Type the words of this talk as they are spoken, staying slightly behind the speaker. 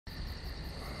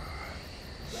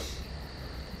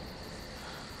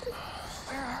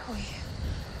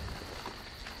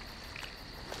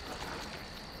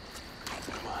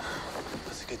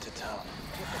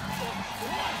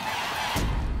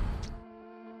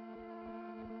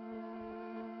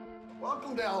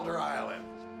Welcome to Elder Island.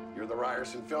 You're the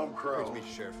Ryerson film crew. Great to meet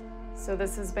you, Sheriff. So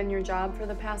this has been your job for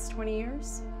the past 20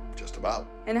 years? Just about.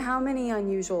 And how many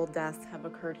unusual deaths have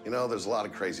occurred? You know, there's a lot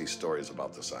of crazy stories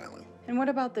about this island. And what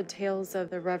about the tales of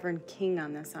the Reverend King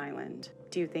on this island?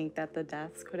 Do you think that the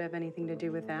deaths could have anything to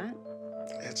do with that?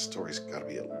 That story's got to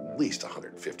be at least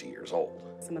 150 years old.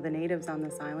 Some of the natives on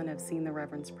this island have seen the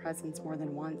Reverend's presence more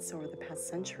than once over the past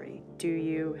century. Do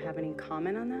you have any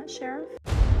comment on that, Sheriff?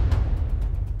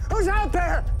 Who's out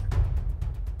there?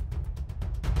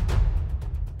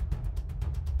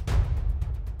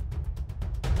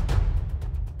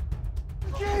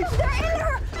 They're in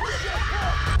her!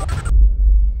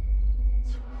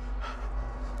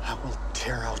 I will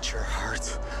tear out your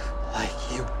heart like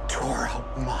you tore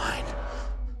out mine.